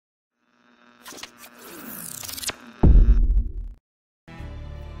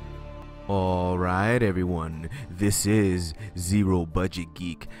Alright everyone, this is Zero Budget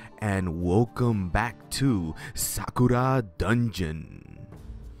Geek and welcome back to Sakura Dungeon.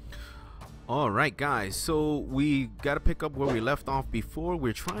 Alright guys, so we gotta pick up where we left off before.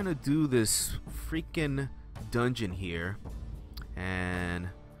 We're trying to do this freaking dungeon here and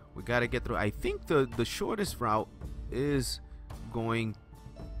we gotta get through. I think the shortest route is going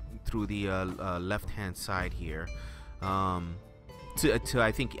through the left hand side here. To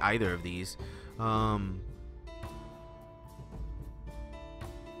I think either of these. I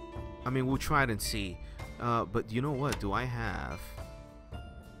mean, we'll try it and see. But you know what? Do I have?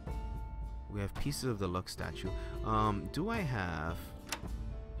 We have pieces of the luck statue. Do I have?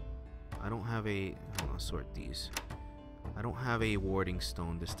 I don't have a. Hold on, sort these. I don't have a warding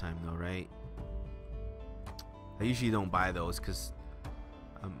stone this time, though, right? I usually don't buy those because.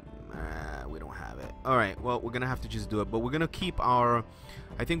 We don't have it. Alright, well, we're gonna have to just do it, but we're gonna keep our,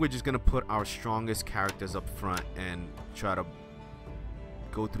 I think we're just gonna put our strongest characters up front and try to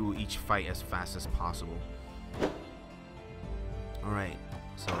go through each fight as fast as possible. Alright,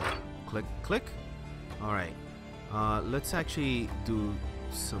 so click. Alright, let's actually do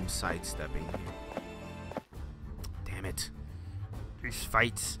some sidestepping here. Damn it, these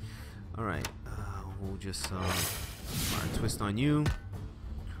fights. Alright, we'll just fire twist on you.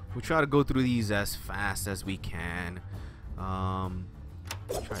 We'll try to go through these as fast as we can.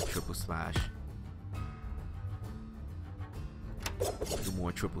 Try triple slash. Do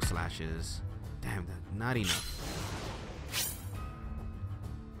more triple slashes. Damn, that not enough.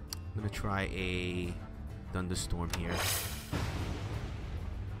 I'm gonna try a thunderstorm here.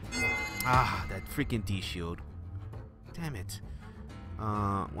 Ah, that freaking D shield. Damn it.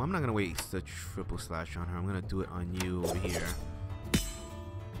 Well, I'm not gonna waste the triple slash on her. I'm gonna do it on you over here.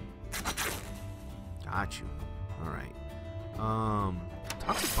 Got you. Alright.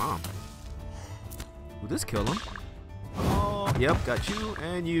 Toxic bomb. Will this kill him? Oh, yep, got you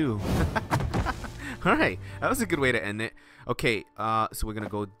and you. Alright, that was a good way to end it. Okay, so we're gonna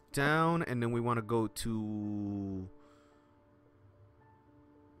go down and then we wanna go to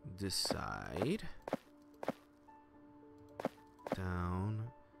this side. Down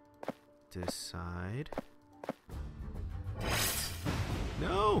this side.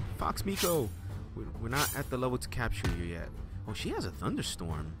 No! Fox Miko! We're not at the level to capture you yet. Oh, she has a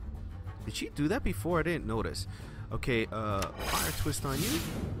thunderstorm. Did she do that before? I didn't notice. Okay, fire twist on you.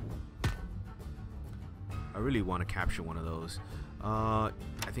 I really want to capture one of those. I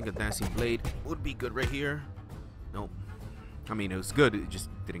think a dancing blade would be good right here. Nope. I mean, it was good. It just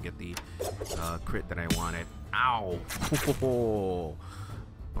didn't get the crit that I wanted. Ow!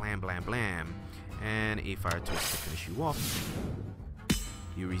 Blam, blam, blam. And a fire twist to finish you off.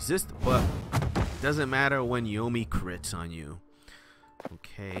 You resist, but doesn't matter when Yomi crits on you.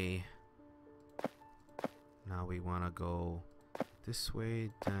 Okay. Now we want to go this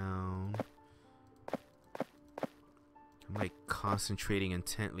way down. I'm like concentrating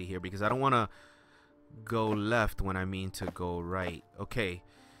intently here because I don't want to go left when I mean to go right. Okay.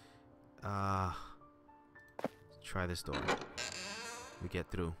 Let's try this door. We get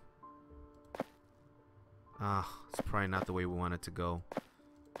through. It's probably not the way we want it to go.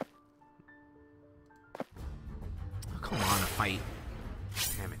 Come on, a fight.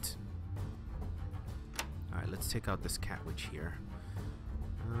 Damn it. Alright, let's take out this cat witch here.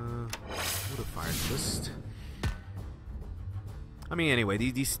 What a fire twist. I mean, anyway,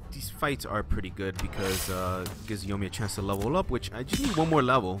 these fights are pretty good because it gives Yomi a chance to level up, which I just need one more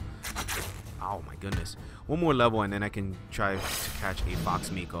level. Oh my goodness. One more level and then I can try to catch a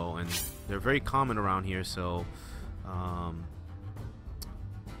Fox Miko, and they're very common around here, so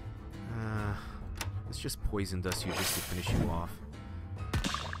let's just poison dust you just to finish you off.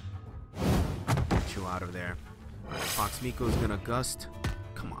 Get you out of there. Alright, Fox Miko is gonna gust.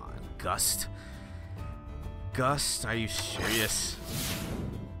 Come on, gust. Gust, are you serious?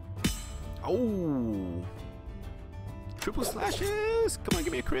 Oh! Triple slashes! Come on,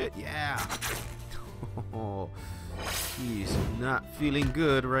 give me a crit. Yeah! Oh, he's not feeling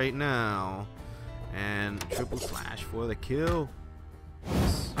good right now. And triple slash for the kill.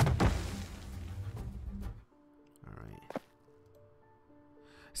 Yes.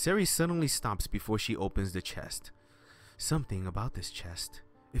 Sari suddenly stops before she opens the chest. Something about this chest.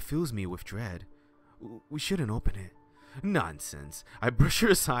 It fills me with dread. We shouldn't open it. Nonsense. I brush her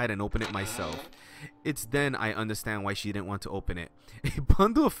aside and open it myself. It's then I understand why she didn't want to open it. A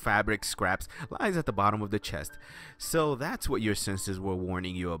bundle of fabric scraps lies at the bottom of the chest. So that's what your senses were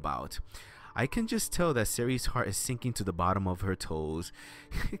warning you about. I can just tell that Seri's heart is sinking to the bottom of her toes.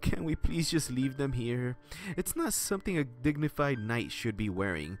 Can we please just leave them here? It's not something a dignified knight should be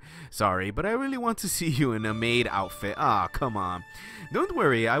wearing. Sorry, but I really want to see you in a maid outfit. Ah, come on. Don't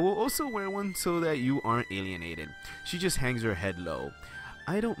worry, I will also wear one so that you aren't alienated. She just hangs her head low.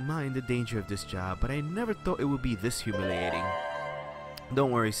 I don't mind the danger of this job, but I never thought it would be this humiliating.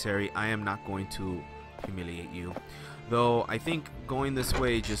 Don't worry, Seri, I am not going to humiliate you. Though I think going this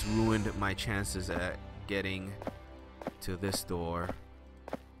way just ruined my chances at getting to this door.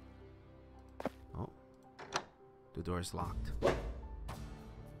 Oh, the door is locked.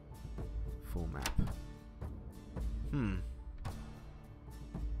 Full map.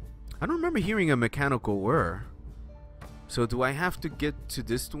 I don't remember hearing a mechanical whir. So do I have to get to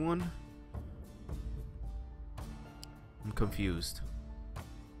this one? I'm confused.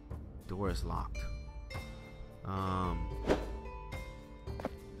 Door is locked.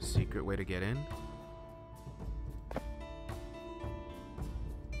 Secret way to get in?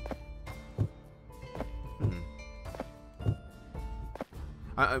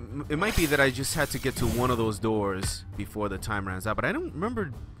 It might be that I just had to get to one of those doors before the time runs out, but I don't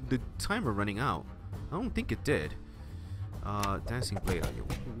remember the timer running out. I don't think it did. Dancing blade on you.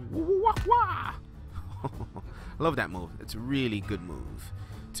 Love that move. It's a really good move.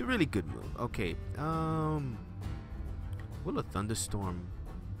 It's a really good move. Okay. Will a thunderstorm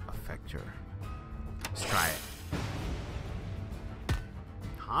affect her? Let's try it.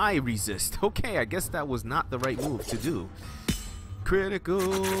 High resist. Okay, I guess that was not the right move to do.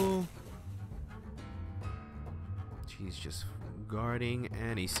 Critical. She's just guarding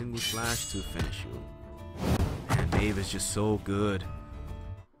and a single slash to finish you. And Maeve is just so good.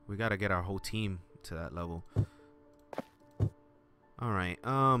 We gotta get our whole team to that level. Alright,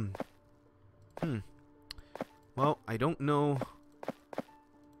 well, I don't know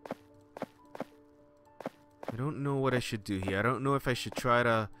what I should do here. I don't know if I should try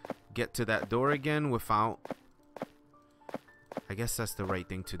to get to that door again without... I guess that's the right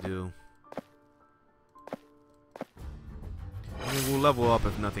thing to do. I mean, we'll level up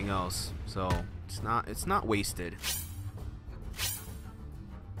if nothing else, so it's not wasted.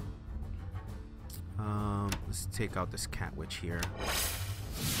 Let's take out this cat witch here.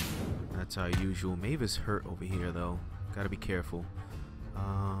 That's our usual. Maeve is hurt over here though. Gotta be careful.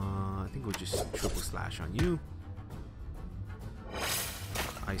 I think we'll just triple slash on you.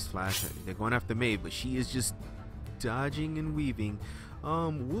 Ice flash. They're going after Maeve, but she is just dodging and weaving.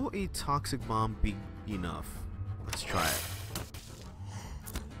 Will a toxic bomb be enough? Let's try it.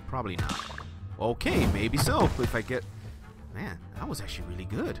 Probably not. Okay, maybe so. If I get... Man, that was actually really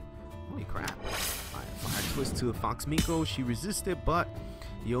good. Holy crap. Alright, fire twist to a Fox Miko. She resisted, but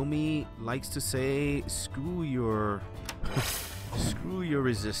Yomi likes to say, screw your... screw your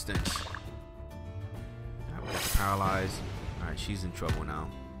resistance. Alright, we got the paralyze. Alright, she's in trouble now.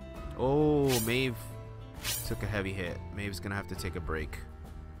 Oh, Maeve took a heavy hit. Maeve's gonna have to take a break.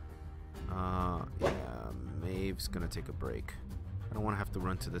 Yeah, Maeve's gonna take a break. I don't want to have to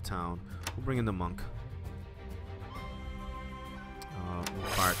run to the town. We'll bring in the monk. We'll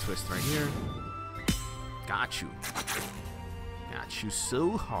fire twist right here. Got you. Got you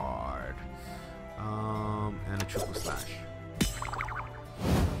so hard. And a triple slash.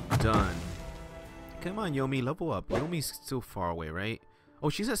 Done. Come on, Yomi, level up. Yomi's still far away, right? Oh,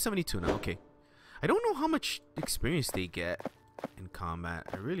 she's at 72 now. Okay. I don't know how much experience they get in combat.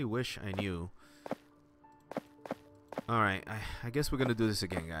 I really wish I knew. Alright, I guess we're gonna do this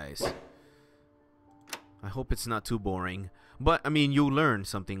again, guys. I hope it's not too boring. But, I mean, you'll learn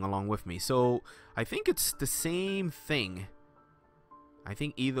something along with me. So, I think it's the same thing. I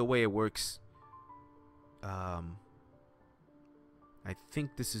think either way it works. I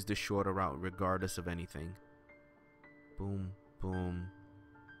think this is the shorter route, regardless of anything. Boom, boom.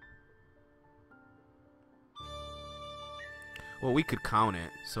 Well, we could count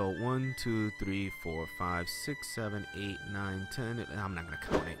it. So 1, 2, 3, 4, 5, 6, 7, 8, 9, 10. I'm not gonna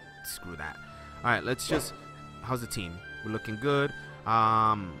count it. Screw that. All right, let's just. How's the team? We're looking good.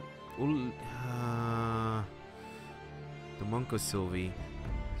 The monk or Sylvie?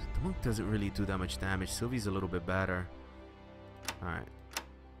 The monk doesn't really do that much damage. Sylvie's a little bit better. All right.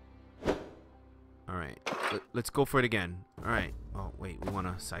 All right. Let's go for it again. All right. Oh wait, we want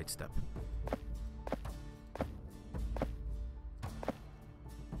to sidestep.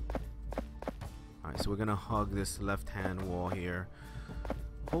 So we're gonna hug this left-hand wall here.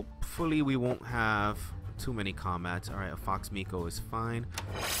 Hopefully we won't have too many combats. Alright, a Fox Miko is fine.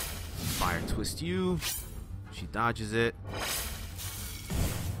 Fire twist you. She dodges it.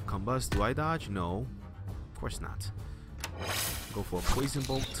 Combust, do I dodge? No. Of course not. Go for a poison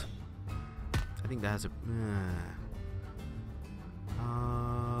bolt. think that has a...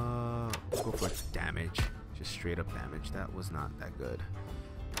 go for damage. Just straight up damage. That was not that good.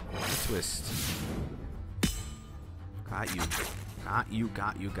 A twist. Got you. Got you,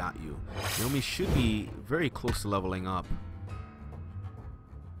 got you, got you. Yomi should be very close to leveling up.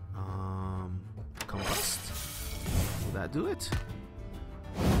 Combust. Will that do it?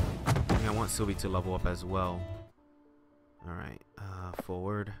 I think I want Sylvie to level up as well. Alright.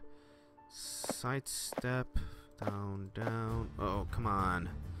 Forward. Sidestep. Down, down. Oh, come on.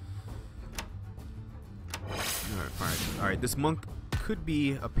 Alright, this monk could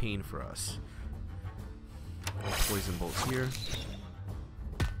be a pain for us. Poison bolts here.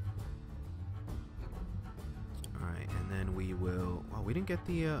 Alright, and then we will... Oh, we didn't get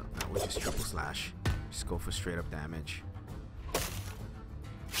the... no, we'll just triple slash. Just go for straight up damage.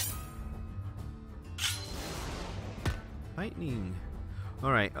 Lightning.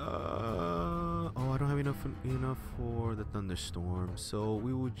 Alright, oh, I don't have enough for the thunderstorm, so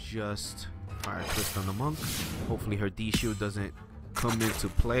we will just fire twist on the monk. Hopefully her D shield doesn't come into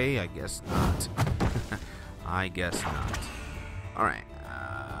play. I guess not. I guess not. Alright.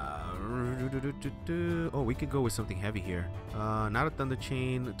 Oh, we could go with something heavy here. Not a thunder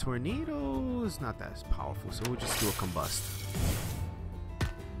chain. Tornado is not that powerful, so we'll just do a combust.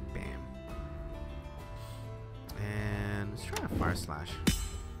 Bam. And let's try a fire slash.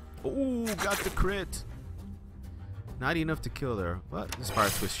 Oh, got the crit. Not enough to kill her, but this fire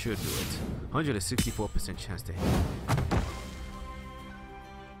twist should do it. 164% chance to hit.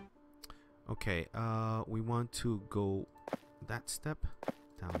 Okay, we want to go that step.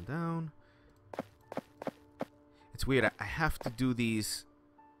 Down, down. It's weird. I have to do these.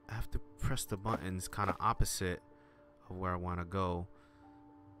 I have to press the buttons kind of opposite of where I want to go.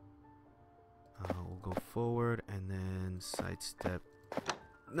 We'll go forward and then sidestep.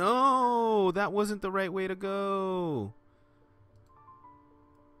 No, that wasn't the right way to go.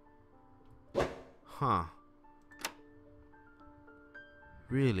 Huh.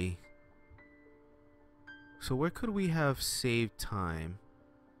 Really? So where could we have saved time?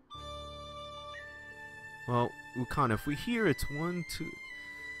 Well, Ukana, if we hear it's 1, 2...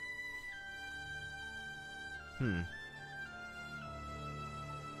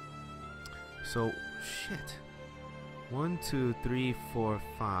 So, shit. 1, 2, 3, 4,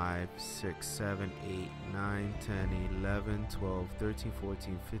 5, 6, 7, 8, 9, 10, 11, 12, 13,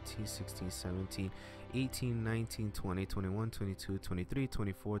 14, 15, 16, 17, 18, 19, 20, 21, 22, 23,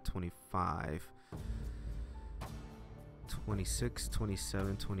 24, 25, 26,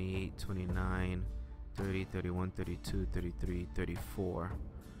 27, 28, 29, 30, 31, 32, 33, 34.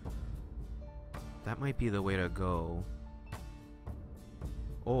 That might be the way to go.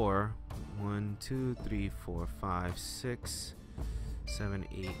 Or 1, 2, 3, 4, 5, 6, 7,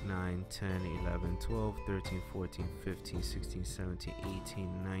 8, 9, 10, 11, 12, 13, 14, 15, 16, 17,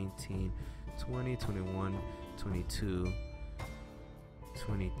 18, 19, 20, 21, 22,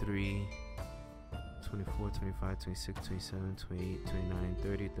 23, 24, 25, 26, 27, 28, 29,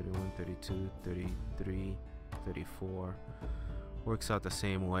 30, 31, 32, 33, 34. Works out the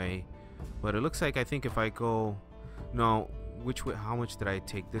same way. But it looks like I think if I go... No, which way? How much did I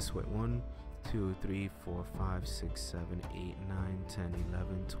take this way? 1, 2, 3, 4, 5, 6, 7, 8, 9, 10,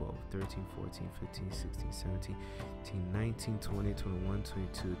 11, 12, 13, 14, 15, 16, 17, 18, 19, 20, 21,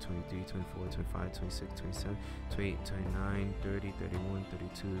 22, 23, 24, 25, 26, 27, 28, 29, 30, 31,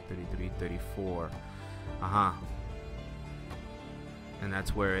 32, 33, 34. Uh-huh. And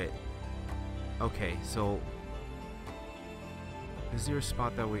that's where it... Okay, so... Is there a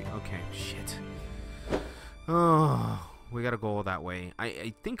spot that we... Okay, shit. Oh, we gotta go all that way.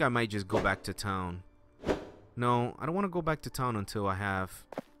 I think I might just go back to town. No, I don't want to go back to town until I have...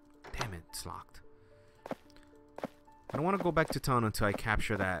 Damn it, it's locked. I don't want to go back to town until I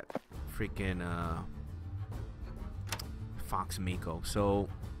capture that freaking Fox Miko. So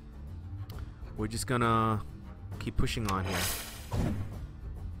we're just gonna keep pushing on here.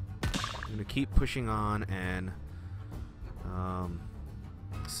 I'm gonna keep pushing on and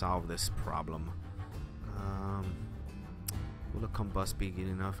solve this problem. Will a combust be good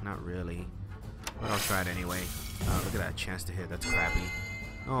enough? Not really. But I'll try it anyway. Look at that chance to hit. That's crappy.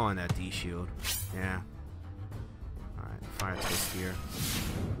 Oh, and that D shield. Yeah. Alright, fire twist here.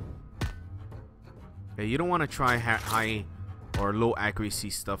 Yeah, you don't want to try high or low accuracy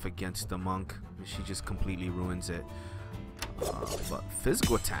stuff against the monk. She just completely ruins it. But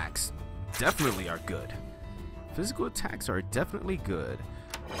physical attacks definitely are good. Physical attacks are definitely good.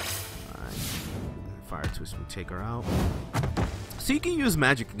 Alright. Fire twist will take her out. So you can use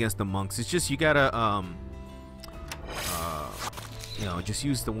magic against the monks. It's just you gotta You know, just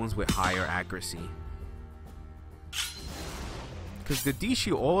use the ones with higher accuracy. Because the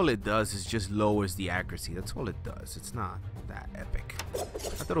Dishu, all it does is just lowers the accuracy. That's all it does. It's not that epic. I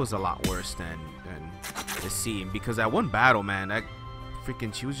thought it was a lot worse than the C. Because that one battle, man, that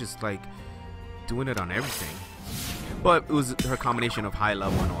freaking, she was just like doing it on everything. But it was her combination of high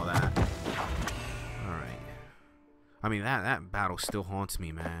level and all that. Alright. I mean, that battle still haunts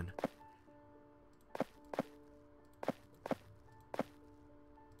me, man.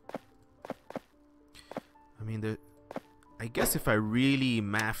 I mean, I guess if I really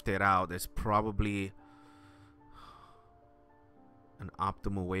mathed it out, there's probably an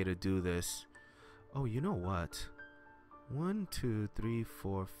optimal way to do this. Oh, you know what? 1, 2, 3,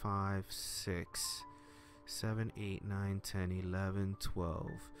 4, 5, 6, 7, 8, 9, 10, 11,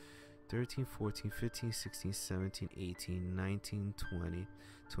 12, 13, 14, 15, 16, 17, 18, 19, 20,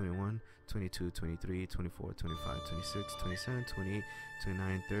 21, 22, 23, 24, 25, 26, 27, 28,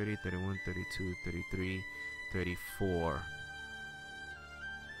 29, 30, 31, 32, 33, 34.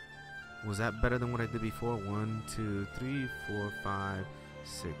 Was that better than what I did before? 1, 2, 3, 4, 5,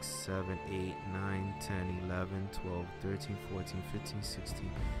 6, 7, 8, 9, 10, 11, 12, 13, 14, 15,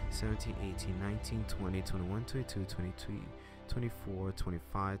 16, 17, 18, 19, 20, 21, 22, 23, 24,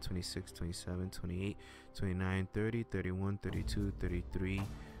 25, 26, 27, 28, 29, 30, 31, 32, 33,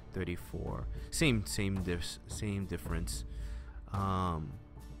 34. Same difference.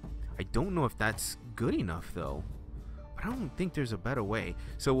 I don't know if that's good enough though. But I don't think there's a better way.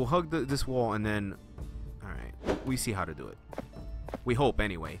 So we'll hug this wall and then, all right, we see how to do it. We hope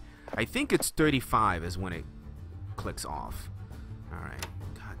anyway. I think it's 35 is when it clicks off. All right.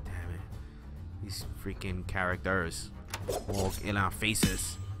 God damn it. These freaking characters all in our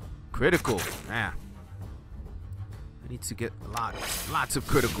faces. Critical. Yeah. I need to get lots of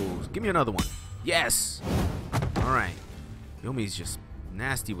criticals. Give me another one. Yes. All right. Yomi's just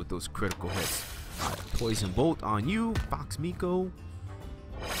nasty with those critical hits. Poison bolt on you, Fox Miko.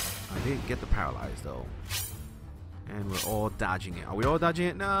 I didn't get the paralyzed though. And we're all dodging it. Are we all dodging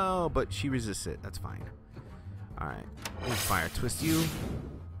it? No, but she resists it. That's fine. Alright. Fire twist you.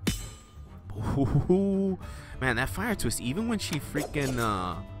 Ooh, man, that fire twist, even when she freaking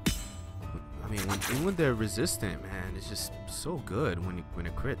I mean even when they're resistant, man, it's just so good when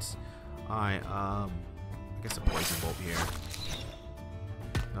it crits. Alright, I guess a poison bolt here.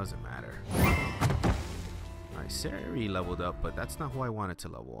 Doesn't matter. Alright, Sari leveled up, but that's not who I wanted to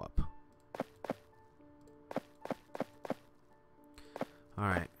level up.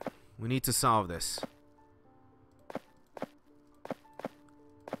 Alright, we need to solve this.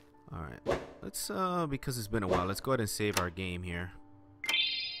 Alright, let's, because it's been a while, let's go ahead and save our game here.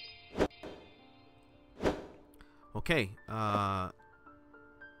 Okay, alright,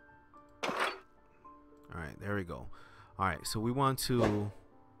 there we go. Alright, so we want to...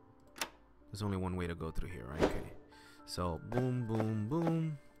 There's only one way to go through here, right? Okay. So, boom, boom,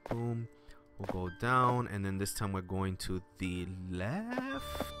 boom, boom. We'll go down, and then this time we're going to the left.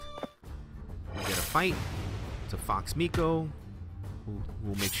 We'll get a fight. It's a Fox Miko.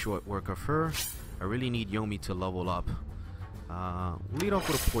 We'll make short work of her. I really need Yomi to level up. We'll lead off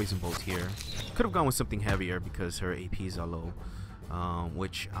with a poison bolt here. Could have gone with something heavier because her APs are low.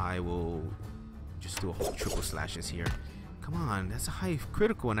 Which I will just do a whole triple slashes here. Come on, that's a high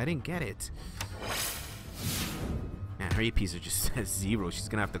critical and I didn't get it. Man, her APs are just at 0. She's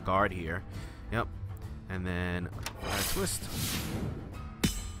gonna have to guard here. Yep. And then fire twist.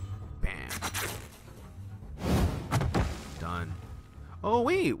 Bam. Done. Oh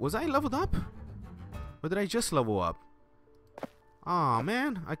wait, was I leveled up? Or did I just level up? Aw,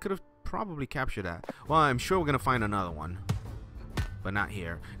 man, I could have probably captured that. Well, I'm sure we're gonna find another one. But not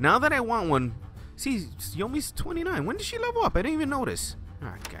here. Now that I want one. See, Yomi's 29. When did she level up? I didn't even notice.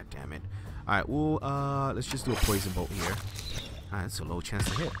 Alright, god damn it. Alright, well, let's just do a poison bolt here. Alright, that's a low chance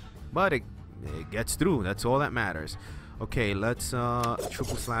to hit. But it gets through. That's all that matters. Okay, let's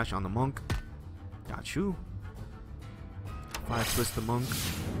triple slash on the monk. Got you. Fire twist the monk.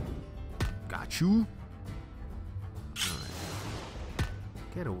 Got you. Alright.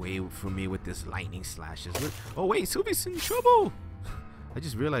 Get away from me with this lightning slashes. Oh wait, Sylvie's in trouble. I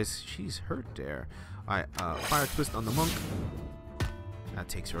just realized she's hurt there. Alright, fire twist on the monk. That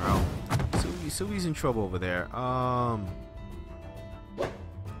takes her out. Sylvie's in trouble over there.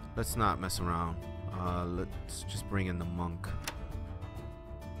 Let's not mess around. Let's just bring in the monk.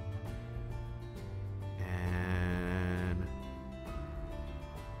 And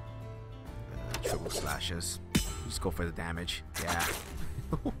triple slashes. Just go for the damage. Yeah.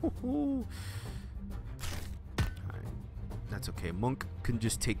 That's okay. Monk can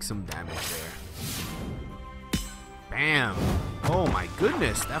just take some damage there. Bam. Oh my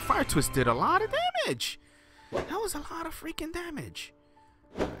goodness. That fire twist did a lot of damage. That was a lot of freaking damage.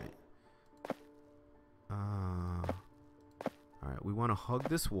 Alright. Alright, we want to hug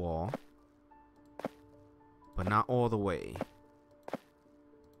this wall. But not all the way.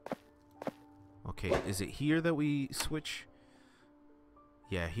 Okay, is it here that we switch?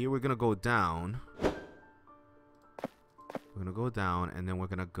 Yeah, here we're gonna go down. We're gonna go down, and then we're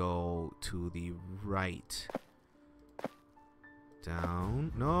gonna go to the right.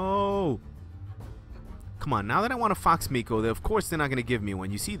 Down. No! Come on, now that I want a Fox Miko, of course they're not gonna give me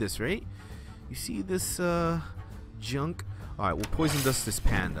one. You see this, right? You see this junk? Alright, we'll poison dust this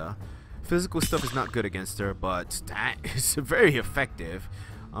panda. Physical stuff is not good against her, but that is very effective.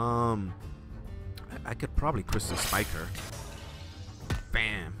 I could probably crystal spike her.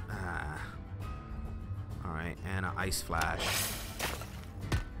 Bam. Alright, and an ice flash.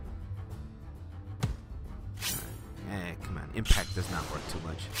 Come on. Impact does not work too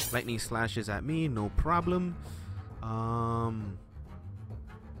much. Lightning slashes at me, no problem. I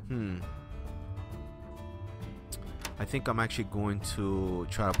think I'm actually going to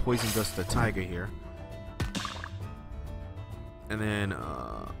try to poison dust the tiger here. And then,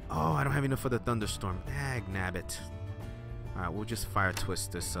 oh, I don't have enough for the thunderstorm. Nabbit. Alright, we'll just fire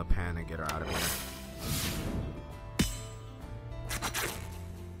twist this pan and get her out of here.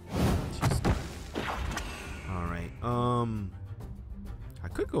 Alright, I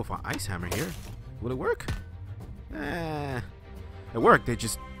could go for Ice Hammer here. Will it work? It worked, it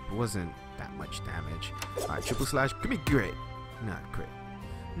just wasn't that much damage. Alright, triple slash, give me crit. Not crit.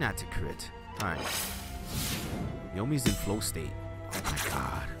 Not a crit. Alright. Yomi's in flow state. Oh my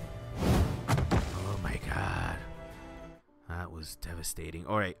god. Oh my god. That was devastating.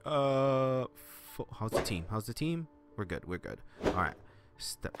 Alright, how's the team? How's the team? We're good, we're good. Alright.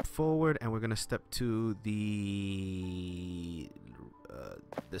 Step forward, and we're gonna step to the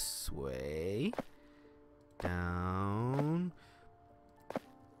this way, down,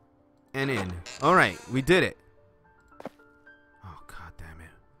 and in. All right, we did it. Oh god damn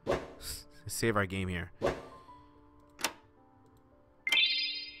it! Let's save our game here.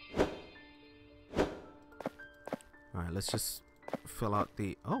 All right, let's just fill out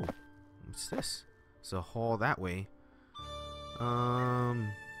the. Oh, what's this? It's a hall that way.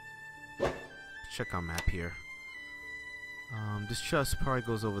 Check our map here. This chest probably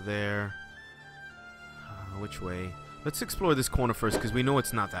goes over there. Which way? Let's explore this corner first, because we know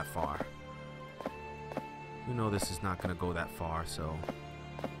it's not that far. We know this is not going to go that far, so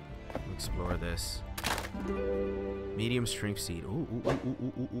we'll explore this. Medium strength seed.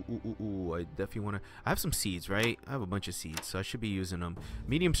 Ooh, I definitely want to. I have some seeds, right? I have a bunch of seeds, so I should be using them.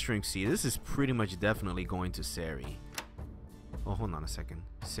 Medium strength seed. This is pretty much definitely going to Sari. Oh, hold on a second.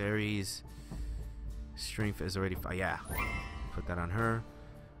 Sari's strength is already yeah. Put that on her.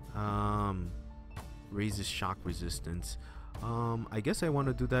 Raises shock resistance. I guess I want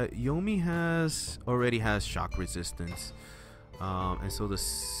to do that. Yomi already has shock resistance. And so does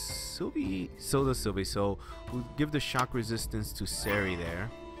Sylvie. So we'll give the shock resistance to Sari there.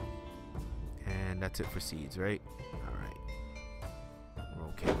 And that's it for seeds, right? Alright. We're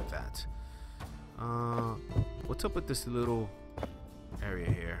okay with that. What's up with this little area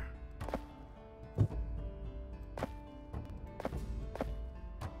here?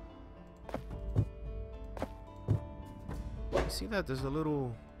 See that there's a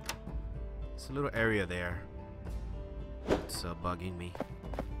little area there. It's bugging me.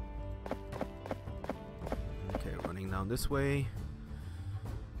 Okay, running down this way.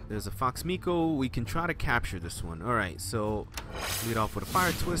 There's a Fox Miko. We can try to capture this one. Alright, so lead off with a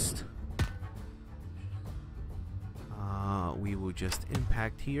fire twist. We will just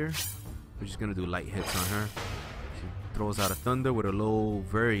impact here. We're just gonna do light hits on her. She throws out a thunder with a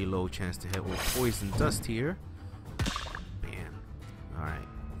very low chance to hit with poison dust here. Bam. Alright,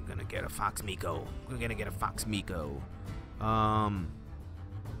 I'm gonna get a Fox Miko. We're gonna get a Fox Miko. I'm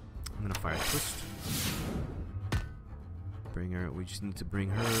gonna fire twist. Bring her. We just need to bring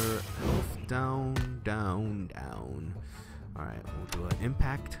her health down, down, down. Alright, we'll do an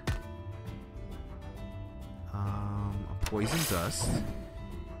impact. A poison dust.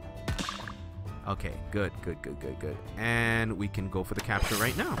 Okay, good. And we can go for the capture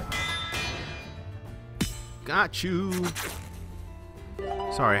right now. Got you.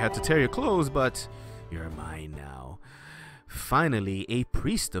 Sorry, I had to tear your clothes, but you're mine now. Finally, a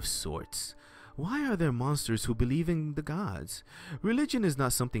priest of sorts. Why are there monsters who believe in the gods? Religion is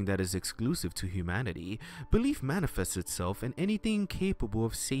not something that is exclusive to humanity. Belief manifests itself in anything capable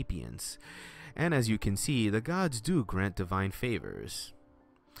of sapience. And as you can see, the gods do grant divine favors.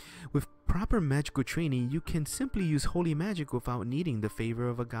 With proper magical training, you can simply use holy magic without needing the favor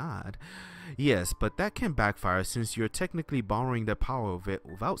of a god. Yes, but that can backfire since you're technically borrowing the power of it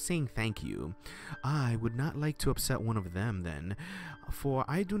without saying thank you. I would not like to upset one of them then, for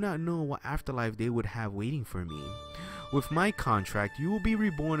I do not know what afterlife they would have waiting for me. With my contract, you will be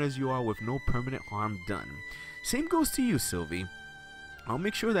reborn as you are with no permanent harm done. Same goes to you, Sylvie. I'll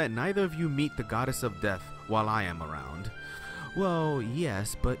make sure that neither of you meet the goddess of death while I am around. Well,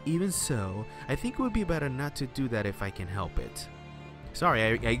 yes, but even so, I think it would be better not to do that if I can help it. Sorry,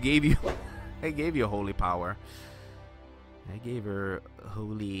 I gave you I gave you holy power. I gave her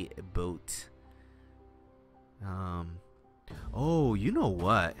holy boat. Oh, you know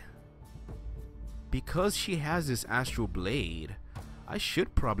what? Because she has this astral blade, I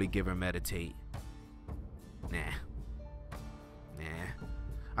should probably give her meditate. Nah.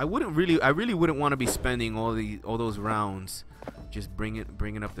 I really wouldn't want to be spending all those rounds just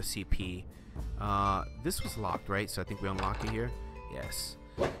bringing up the CP. This was locked, right? So I think we unlock it here. Yes.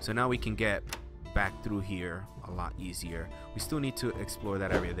 So now we can get back through here a lot easier. We still need to explore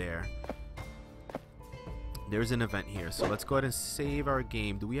that area there. There's an event here, so let's go ahead and save our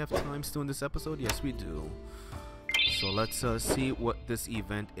game. Do we have time still in this episode? Yes, we do. So let's see what this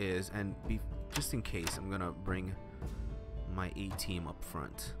event is, and just in case, I'm gonna bring my A-team up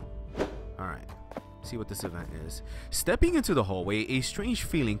front. Alright, see what this event is. Stepping into the hallway, a strange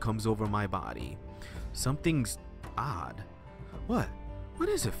feeling comes over my body. Something's odd. What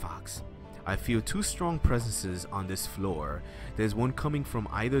is it, Fox? I feel two strong presences on this floor. There's one coming from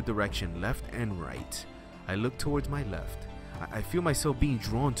either direction, left and right. I look towards my left. I feel myself being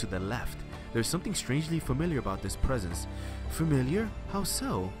drawn to the left. There's something strangely familiar about this presence. Familiar? How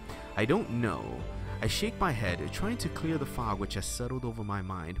so? I don't know. I shake my head, trying to clear the fog which has settled over my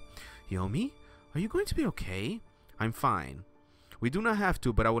mind. Yomi, are you going to be okay? I'm fine. We do not have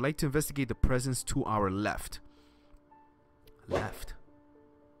to, but I would like to investigate the presence to our left. Left.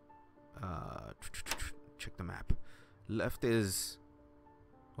 Check the map. Left is...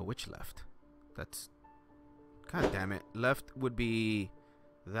 Oh, which left? That's... God damn it. Left would be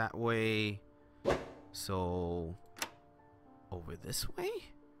that way. So... Over this way?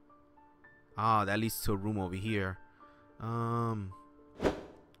 Ah, that leads to a room over here.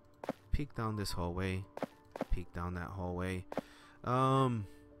 Peek down this hallway. Peek down that hallway.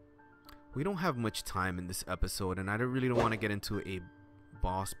 We don't have much time in this episode, and I really don't want to get into a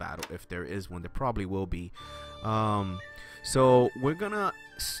boss battle. If there is one, there probably will be. So we're gonna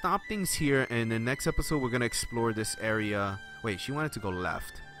stop things here, and the next episode we're gonna explore this area. Wait, she wanted to go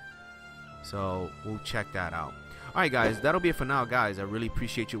left, so we'll check that out. Alright guys, that'll be it for now guys. I really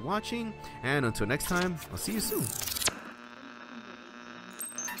appreciate you watching, and until next time, I'll see you soon.